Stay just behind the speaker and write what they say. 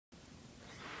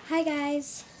Hi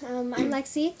guys, I'm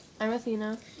Lexi, I'm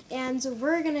Athena. and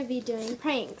we're going to be doing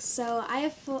pranks. So I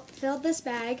have filled this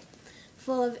bag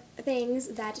full of things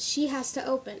that she has to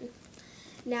open.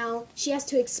 Now, she has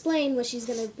to explain what she's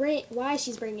going to bring, why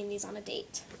she's bringing these on a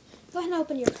date. Go ahead and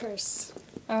open your purse.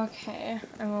 Okay,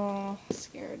 I'm a little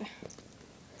scared.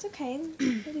 It's okay,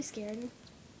 don't be scared.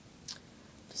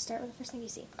 Just start with the first thing you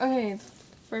see. Okay, the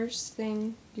first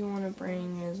thing you want to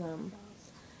bring is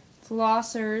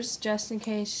flossers, just in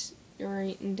case you're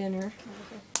eating dinner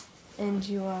and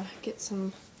you get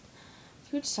some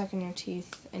food stuck in your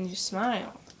teeth and you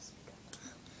smile.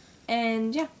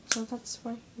 And yeah, so that's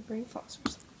why you bring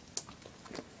flossers.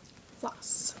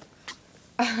 Floss.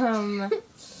 A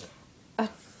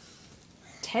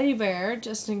teddy bear,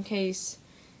 just in case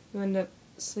you end up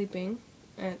sleeping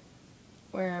at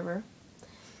wherever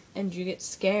and you get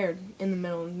scared in the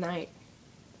middle of the night.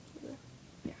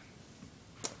 Yeah.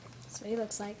 That's what he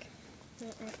looks like.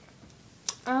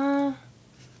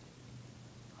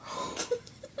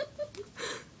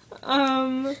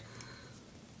 I'm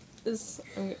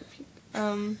gonna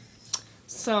puke.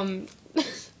 Some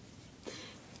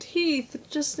teeth,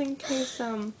 just in case,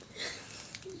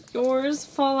 yours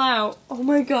fall out. Oh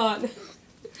my god.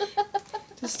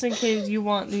 Just in case you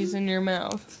want these in your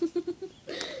mouth.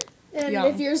 And Yeah.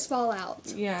 if yours fall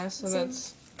out. Yeah, so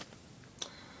that's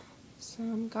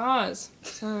some gauze.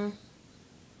 So,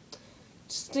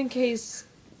 just in case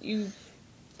you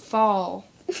fall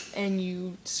and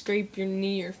you scrape your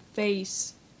knee or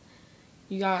face,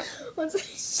 you got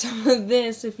some of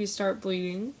this if you start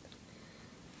bleeding.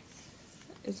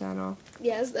 Is that all?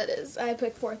 Yes, that is. I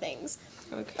picked 4 things.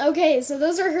 Okay. Okay, so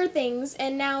those are her things,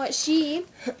 and now so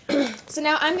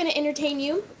now I'm going to entertain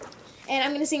you, and I'm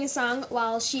going to sing a song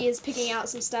while she is picking out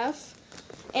some stuff,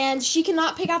 and she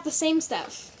cannot pick out the same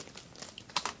stuff.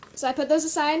 So I put those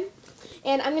aside,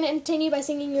 and I'm going to entertain you by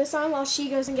singing you a song while she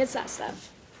goes and gets that stuff.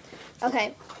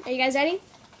 Okay, are you guys ready?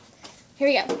 Here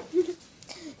we go.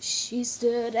 She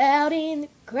stood out in the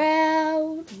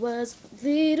crowd, was a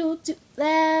little too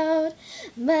loud,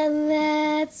 but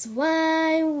that's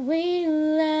why we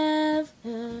love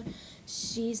her.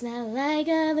 She's not like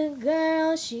other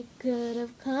girls, she could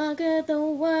have conquered the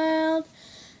world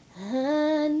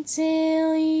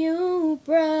until you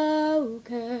broke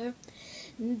her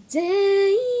down.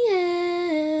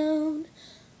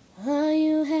 Are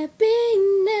you happy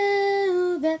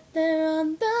now that they're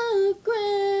on the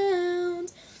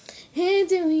ground? And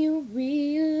do you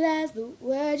realize the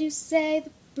words you say, the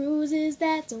bruises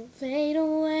that don't fade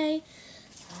away?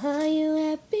 Are you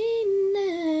happy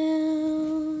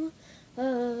now?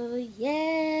 Oh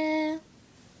yeah.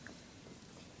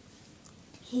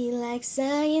 He liked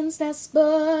science, not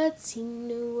sports. He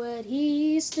knew what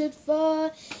he stood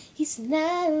for. He's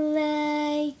not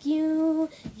like you.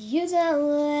 You don't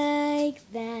like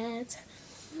that.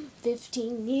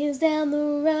 15 years down the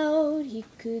road, he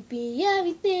could be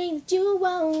everything that you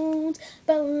want,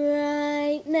 but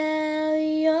right now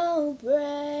you're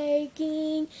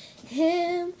breaking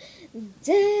him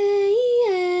down.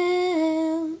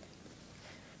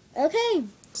 Okay,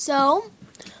 so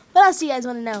what else do you guys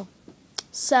want to know?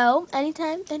 So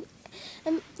anytime,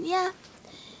 yeah,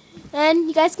 and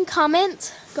you guys can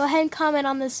comment. Go ahead and comment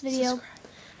on this video,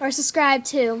 or subscribe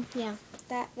too. Yeah,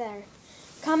 that there.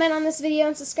 Comment on this video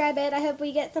and subscribe it. I hope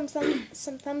we get some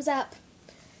thumbs up.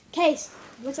 Okay,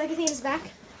 looks like Athena's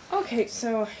back. Okay,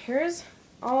 so here's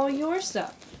all your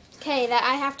stuff. Okay, that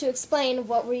I have to explain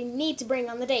what we need to bring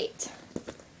on the date.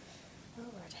 Oh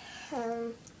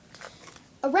Lord.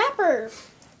 A wrapper.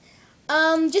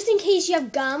 Just in case you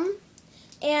have gum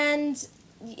and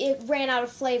it ran out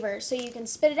of flavor, so you can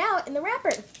spit it out in the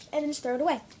wrapper and then just throw it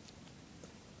away.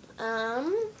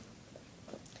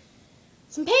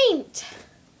 Some paint.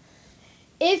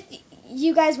 If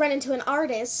you guys run into an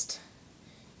artist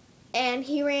and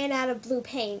he ran out of blue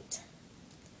paint,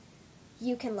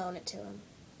 you can loan it to him.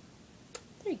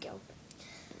 There you go.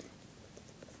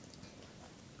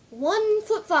 1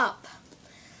 flip-flop.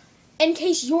 In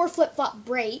case your flip-flop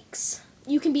breaks,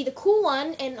 you can be the cool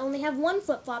one and only have 1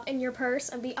 flip-flop in your purse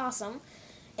and be awesome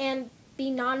and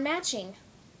be non-matching.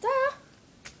 Duh.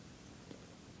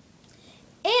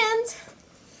 And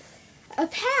a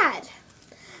pad.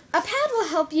 A pad will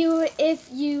help you if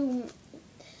you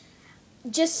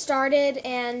just started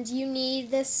and you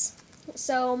need this.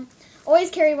 So always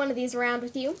carry one of these around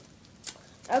with you.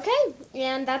 Okay,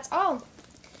 and that's all.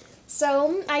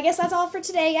 So I guess that's all for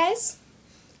today, guys.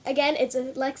 Again, it's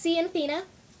Lexi and Athena.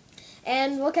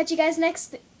 And we'll catch you guys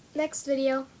next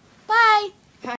video. Bye!